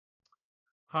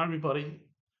Hi, everybody.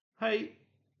 Hey,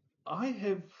 I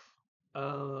have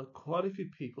quite a few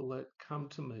people that come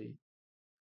to me,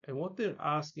 and what they're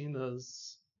asking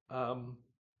is, um,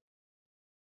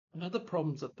 what are the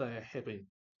problems that they are having?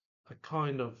 A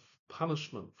kind of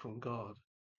punishment from God,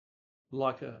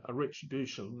 like a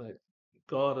retribution that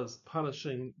God is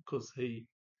punishing because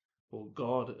or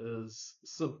God is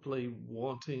simply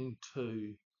wanting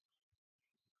to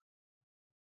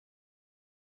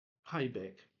pay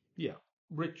back. Yeah,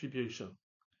 retribution.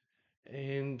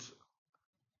 And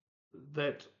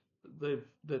that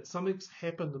that something's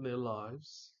happened in their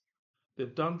lives.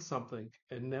 They've done something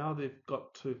and now they've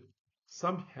got to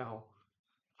somehow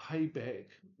pay back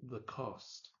the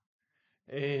cost.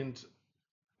 And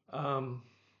um,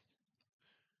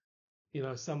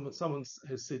 someone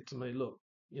has said to me, look,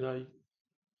 you know,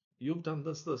 you've done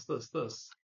this,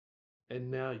 and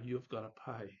now you've got to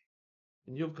pay,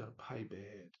 and you've got to pay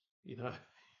bad, you know.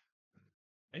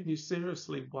 And you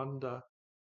seriously wonder,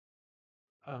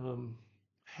 um,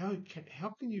 how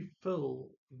can you fill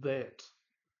that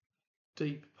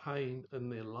deep pain in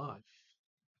their life?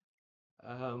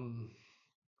 Um,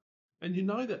 and you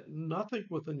know that nothing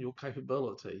within your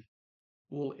capability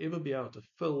will ever be able to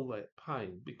fill that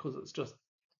pain because it's just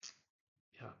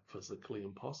physically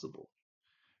impossible.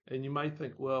 And you may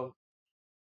think, well,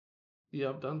 yeah,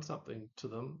 I've done something to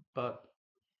them, but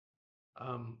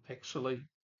actually,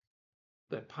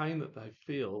 that pain that they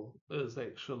feel is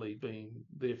actually been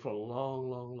there for a long,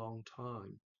 long, long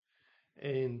time.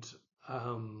 And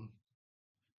um,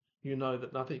 you know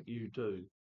that nothing you do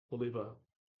will ever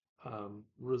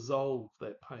resolve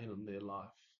that pain in their life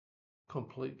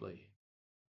completely.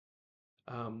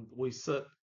 We sit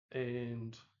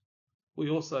and we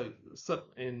also sit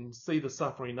and see the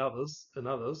suffering others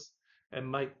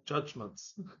and make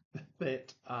judgments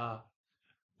that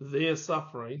their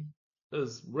suffering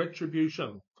is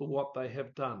retribution for what they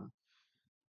have done,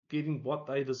 getting what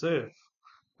they deserve.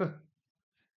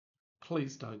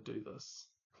 Please don't do this.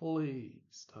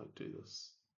 Please don't do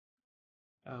this.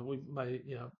 We may,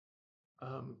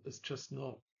 it's just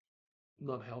not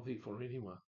healthy for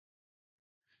anyone.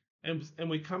 And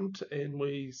we come to and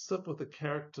we sit with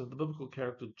the biblical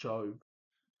character Job,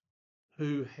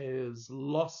 who has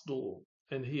lost all,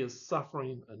 and he is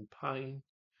suffering and pain,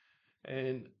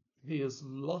 and he is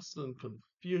lost in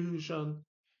confusion,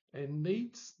 and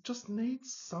needs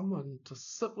someone to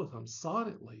sit with him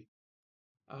silently,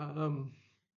 um,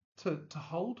 to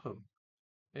hold him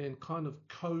and kind of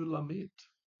co-lament.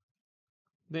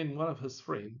 Then one of his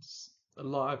friends,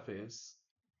 Eliphaz,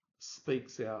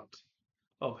 speaks out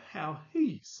of how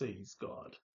he sees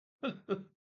God.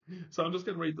 So I'm just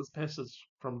going to read this passage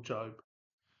from Job.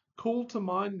 Call to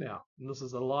mind now, and this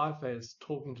is Eliphaz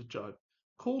talking to Job.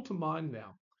 Call to mind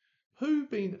now, who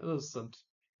being innocent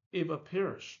ever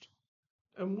perished?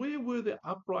 And where were the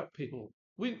upright people?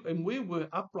 And where were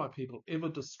upright people ever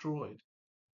destroyed?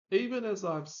 Even as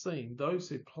I've seen, those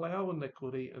who plough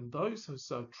iniquity and those who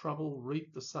sow trouble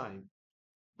reap the same.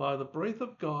 By the breath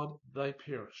of God they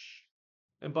perish,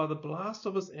 and by the blast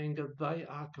of his anger they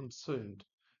are consumed.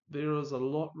 There is the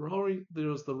roaring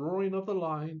of the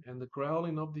lion and the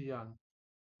growling of the young.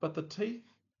 But the teeth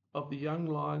of the young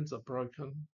lions are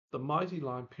broken, the mighty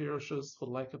lion perishes for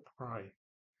lack of prey,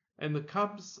 and the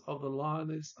cubs of the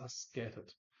lioness are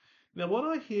scattered. Now, what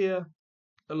I hear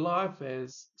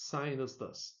Eliphaz saying is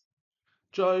this: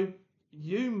 Job,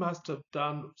 you must have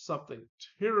done something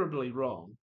terribly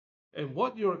wrong, and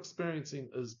what you're experiencing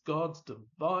is God's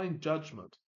divine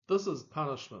judgment. This is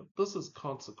punishment, this is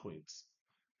consequence.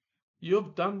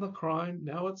 You've done the crime,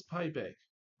 now it's payback.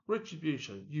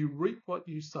 Retribution. You reap what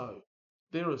you sow.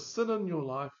 There is sin in your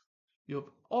life. You've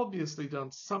obviously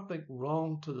done something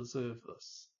wrong to deserve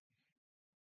this.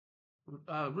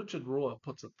 Richard Rohr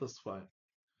puts it this way: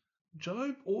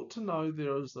 Job ought to know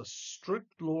there is a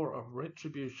strict law of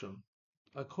retribution.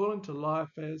 According to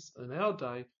Eliphaz, in our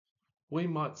day, we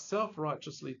might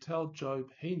self-righteously tell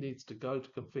Job he needs to go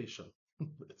to confession.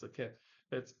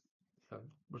 That's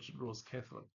Richard Rohr's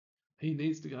Catholic. He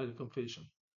needs to go to confession.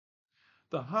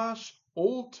 The harsh,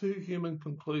 all too human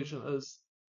conclusion is,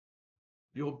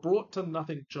 you're brought to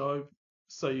nothing, Job,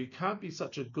 so you can't be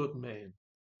such a good man.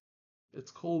 It's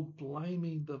called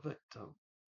blaming the victim.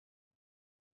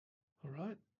 All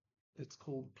right? It's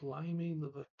called blaming the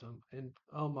victim. And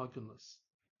oh my goodness,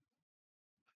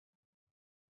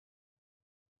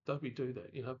 don't we do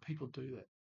that? People do that.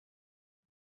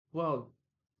 Well,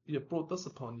 you've brought this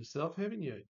upon yourself, haven't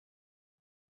you?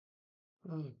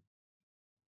 Oh,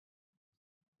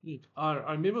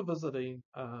 I remember visiting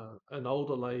an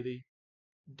older lady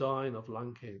dying of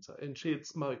lung cancer, and she had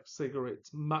smoked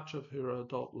cigarettes much of her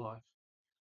adult life.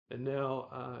 and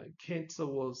now cancer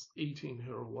was eating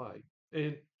her away.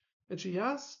 And she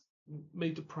asked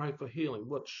me to pray for healing,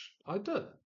 which I did.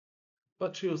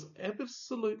 But she was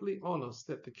absolutely honest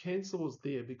that the cancer was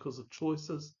there because of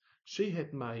choices she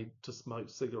had made to smoke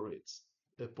cigarettes.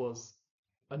 It was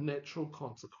a natural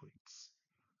consequence.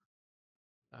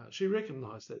 She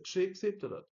recognized that. She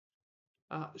accepted it.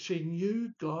 She knew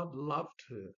God loved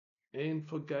her and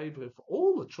forgave her for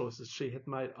all the choices she had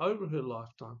made over her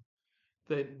lifetime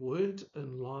that weren't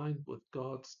in line with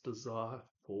God's desire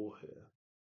for her.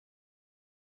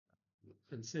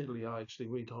 And sadly, I actually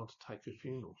went on to take her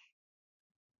funeral.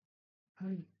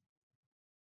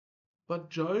 But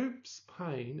Job's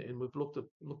pain, and we've looked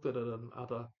at it in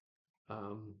other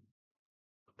um,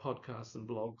 podcasts and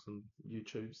blogs and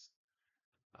YouTubes,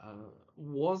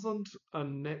 wasn't a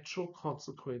natural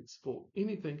consequence for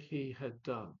anything he had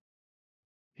done.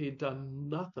 He had done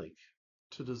nothing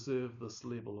to deserve this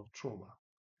level of trauma.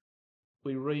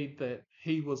 We read that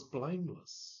he was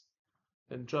blameless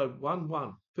in Job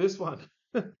 1:1, verse 1,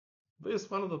 verse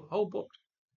 1 of the whole book.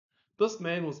 This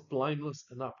man was blameless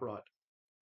and upright.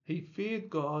 He feared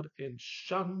God and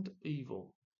shunned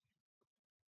evil.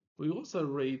 We also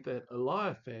read that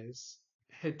Eliphaz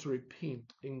had to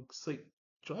repent and seek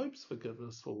Job's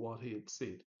forgiveness for what he had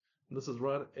said. And this is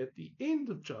right at the end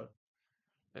of Job.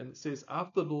 And it says,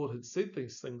 after the Lord had said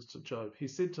these things to Job, he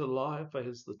said to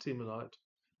Eliphaz the Temanite,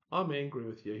 I'm angry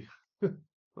with you.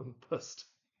 I'm pissed.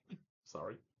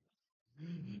 Sorry.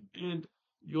 And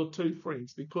your two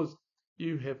friends, because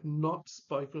you have not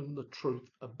spoken the truth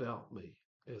about me,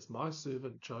 as my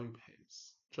servant Job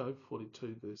has. Job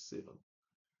 42, verse 7.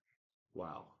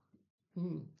 Wow.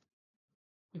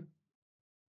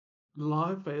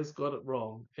 Life has got it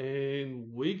wrong, and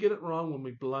we get it wrong when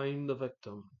we blame the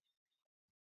victim.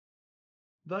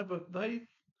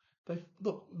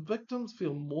 Look, victims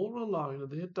feel more alone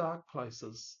in their dark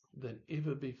places than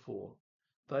ever before.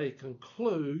 They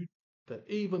conclude that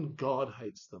even God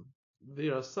hates them.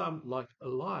 There are some, like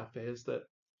Eliphaz, that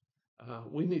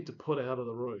we need to put out of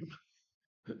the room.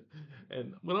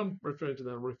 And when I'm referring to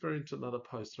that, I'm referring to another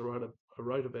post I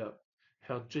wrote about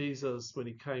how Jesus, when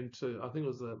he came to, I think it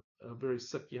was a very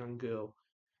sick young girl,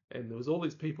 and there was all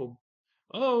these people,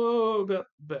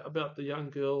 about the young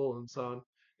girl and so on,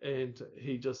 and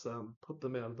he just put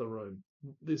them out of the room.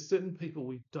 There's certain people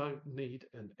we don't need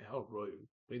in our room.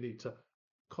 We need to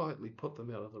quietly put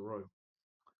them out of the room.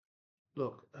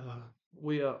 Look,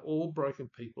 we are all broken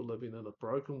people living in a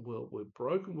broken world where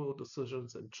broken world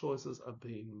decisions and choices are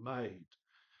being made.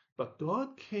 But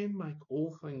God can make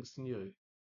all things new.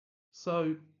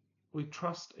 So we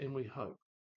trust and we hope.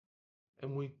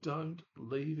 And we don't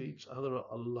leave each other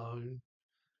alone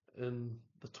in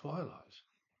the twilight,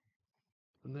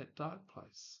 in that dark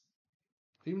place.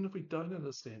 Even if we don't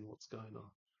understand what's going on,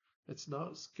 it's no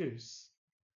excuse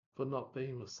for not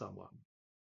being with someone.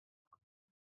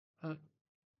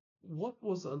 What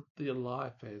was the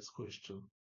Eliphaz question?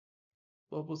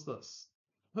 What was this?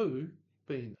 Who,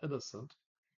 being innocent,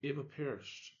 ever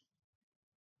perished?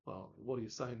 Well, what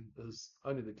he's saying is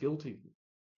only the guilty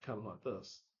come like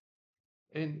this.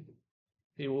 And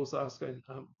he was asking,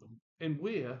 and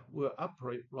where were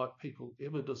upright people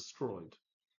ever destroyed?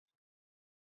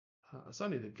 It's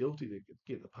only the guilty that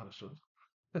get the punishment.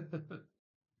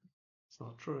 It's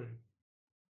not true.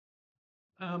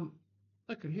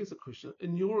 Okay, here's a question.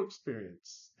 In your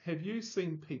experience, have you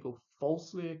seen people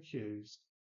falsely accused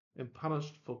and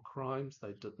punished for crimes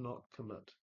they did not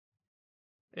commit?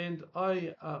 And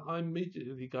I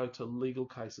immediately go to legal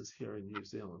cases here in New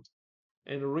Zealand.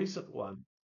 And a recent one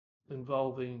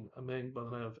involving a man by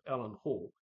the name of Alan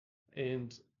Hall.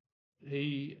 And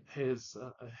he has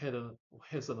an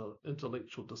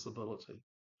intellectual disability,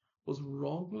 was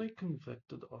wrongly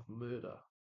convicted of murder.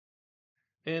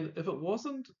 And if it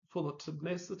wasn't for the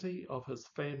tenacity of his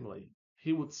family,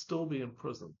 he would still be in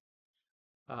prison.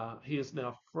 He is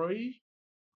now free,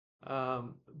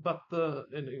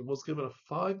 and he was given a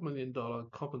 $5 million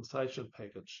compensation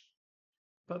package.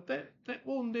 But that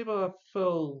will never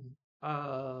fill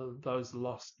those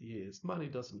lost years. Money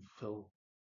doesn't fill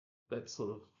that sort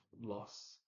of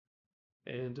loss.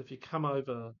 And if you come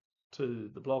over to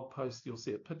the blog post, you'll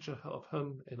see a picture of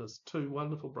him and his two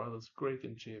wonderful brothers, Greg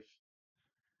and Jeff.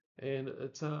 And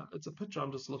it's a picture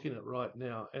I'm just looking at right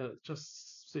now, and it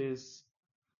just says,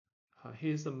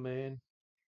 here's a man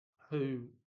who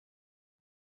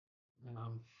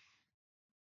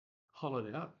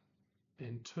hollowed out,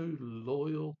 and two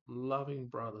loyal, loving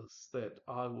brothers that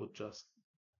I would just,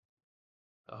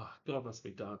 God must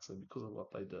be dancing because of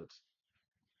what they did.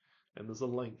 And there's a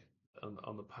link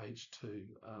on the page to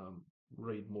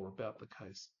read more about the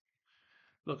case.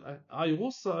 Look, I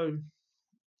also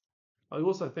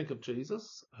think of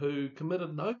Jesus, who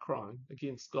committed no crime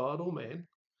against God or man,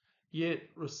 yet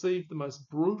received the most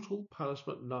brutal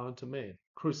punishment known to man,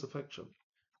 crucifixion.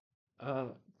 Uh,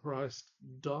 Christ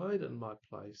died in my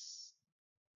place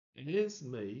as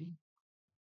me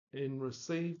and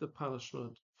received the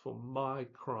punishment for my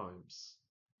crimes.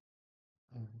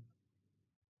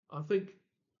 I think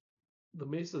the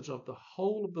message of the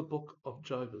whole of the book of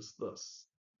Job is this,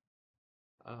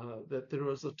 that there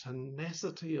is a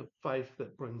tenacity of faith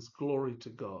that brings glory to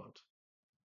God.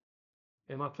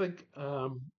 And I think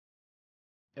Alan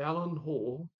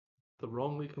Hall, the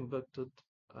wrongly convicted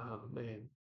man,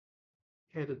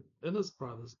 had in his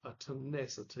brothers a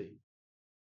tenacity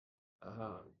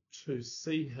to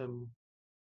see him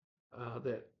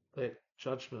that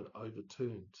judgment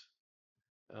overturned.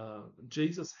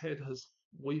 Jesus had his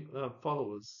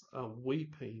followers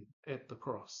weeping at the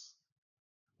cross.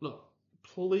 Look,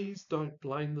 please don't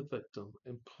blame the victim,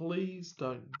 and please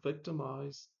don't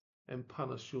victimize and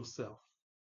punish yourself.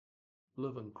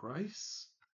 Live in grace,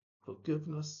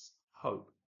 forgiveness, hope.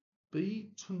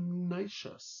 Be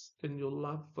tenacious in your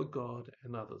love for God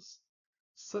and others.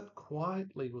 Sit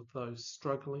quietly with those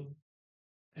struggling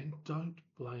and don't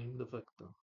blame the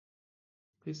victim.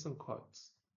 Here's some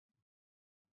quotes.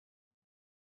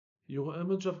 Your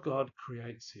image of God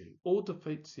creates you or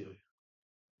defeats you.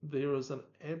 There is an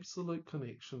absolute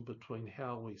connection between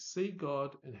how we see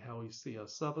God and how we see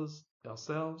ourselves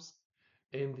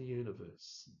and the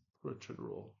universe. Richard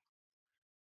Rohr.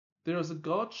 There is a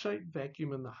God-shaped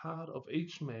vacuum in the heart of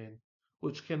each man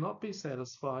which cannot be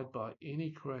satisfied by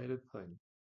any created thing,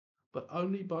 but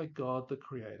only by God the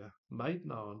Creator, made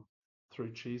known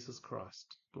through Jesus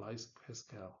Christ. Blaise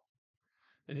Pascal.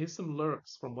 And here's some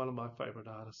lyrics from one of my favourite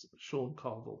artists, Sean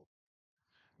Colville.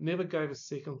 Never gave a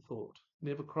second thought,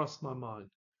 never crossed my mind.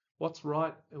 What's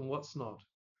right and what's not?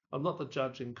 I'm not the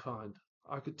judging kind.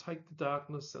 I could take the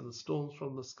darkness and the storms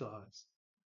from the skies.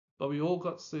 But we all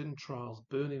got certain trials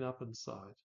burning up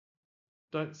inside.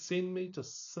 Don't send me to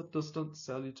distant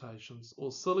salutations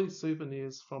or silly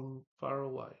souvenirs from far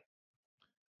away.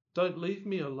 Don't leave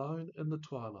me alone in the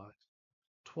twilight.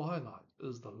 Twilight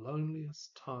is the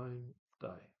loneliest time of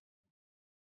day.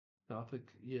 Now I think,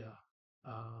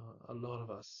 a lot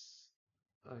of us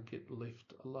get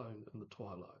left alone in the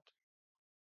twilight.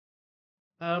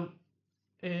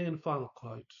 And final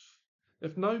quote.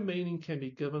 If no meaning can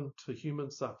be given to human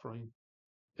suffering,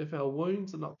 if our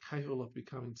wounds are not capable of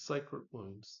becoming sacred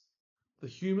wounds, the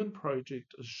human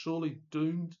project is surely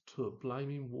doomed to a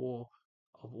blaming war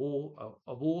of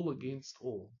all against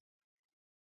all.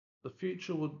 The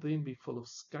future would then be full of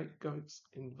scapegoats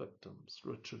and victims.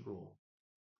 Richard Rohr.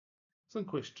 Some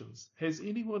questions. Has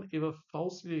anyone ever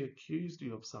falsely accused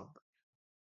you of something?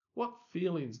 What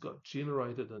feelings got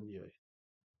generated in you?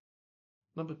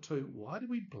 Number 2, why do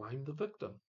we blame the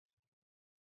victim?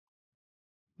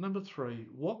 Number 3,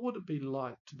 what would it be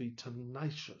like to be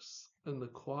tenacious in the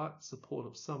quiet support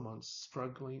of someone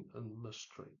struggling in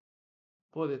mystery?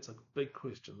 Boy, that's a big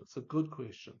question. It's a good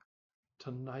question.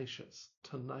 Tenacious.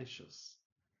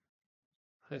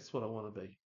 That's what I want to be.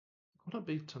 I want to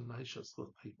be tenacious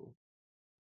with people.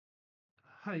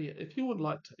 Hey, if you would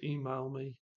like to email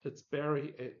me, it's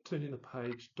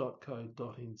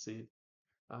barry@turningthepage.co.nz.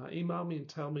 Email me and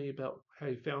tell me about how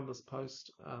you found this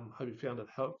post. Hope you found it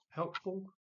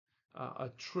helpful. I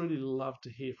truly love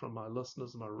to hear from my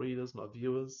listeners, my readers, my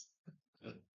viewers.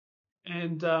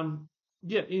 And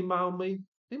email me.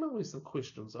 Email me some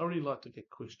questions. I really like to get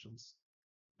questions.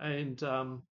 And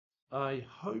I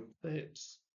hope that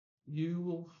you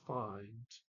will find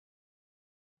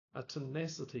a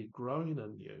tenacity growing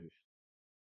in you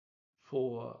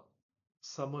for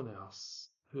someone else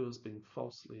who has been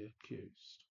falsely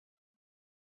accused,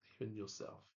 even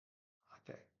yourself.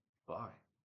 Okay.